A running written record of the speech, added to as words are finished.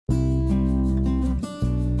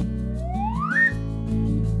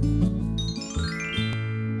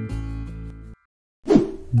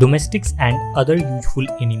domestics and other useful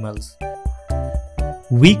animals.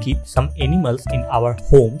 We keep some animals in our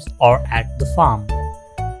homes or at the farm.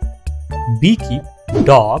 We keep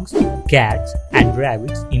dogs, cats and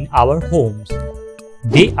rabbits in our homes.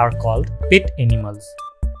 They are called pet animals.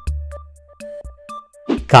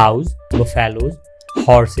 Cows, buffaloes,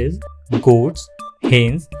 horses, goats,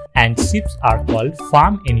 hens and sheep are called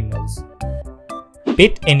farm animals.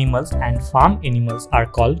 Pet animals and farm animals are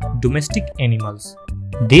called domestic animals.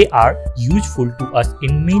 They are useful to us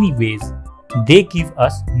in many ways. They give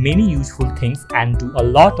us many useful things and do a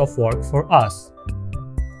lot of work for us.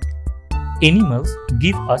 Animals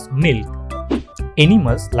give us milk.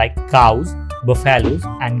 Animals like cows, buffaloes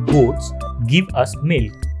and goats give us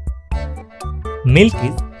milk. Milk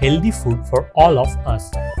is healthy food for all of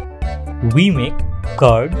us. We make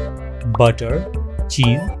curd, butter,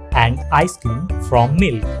 cheese and ice cream from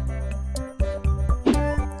milk.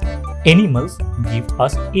 Animals give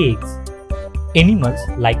us eggs. Animals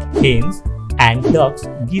like hens and ducks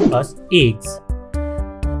give us eggs.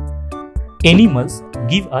 Animals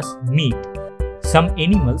give us meat. Some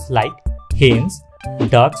animals like hens,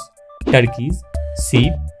 ducks, turkeys,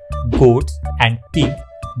 sheep, goats and pig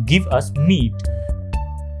give us meat.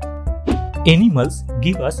 Animals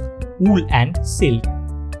give us wool and silk.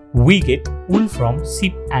 We get wool from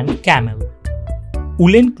sheep and camel.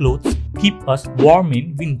 Woolen clothes keep us warm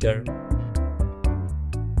in winter.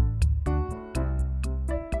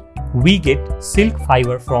 We get silk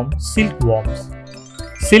fiber from silkworms.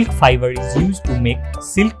 Silk fiber is used to make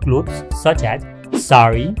silk clothes such as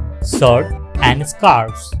sari, shirt and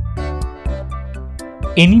scarves.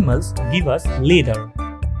 Animals give us leather.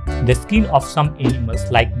 The skin of some animals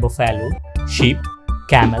like buffalo, sheep,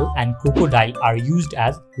 camel and crocodile are used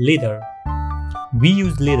as leather. We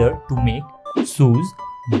use leather to make shoes,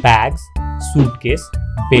 bags, suitcase,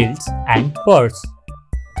 belts and purse.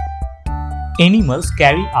 Animals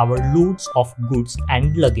carry our loads of goods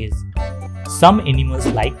and luggage. Some animals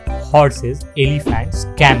like horses, elephants,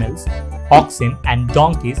 camels, oxen and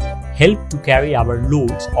donkeys help to carry our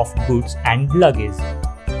loads of goods and luggage.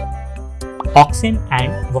 Oxen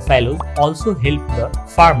and buffaloes also help the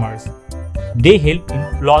farmers. They help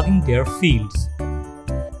in plowing their fields.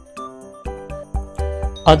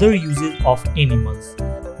 Other uses of animals.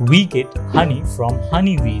 We get honey from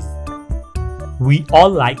honeybees. We all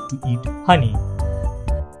like to eat honey.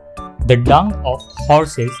 The dung of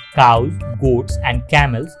horses, cows, goats and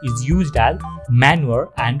camels is used as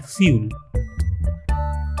manure and fuel.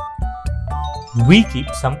 We keep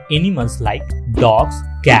some animals like dogs,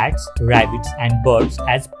 cats, rabbits and birds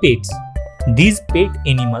as pets. These pet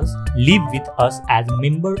animals live with us as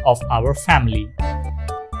members of our family.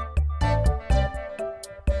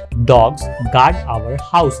 Dogs guard our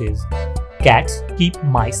houses. Cats keep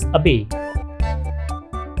mice away.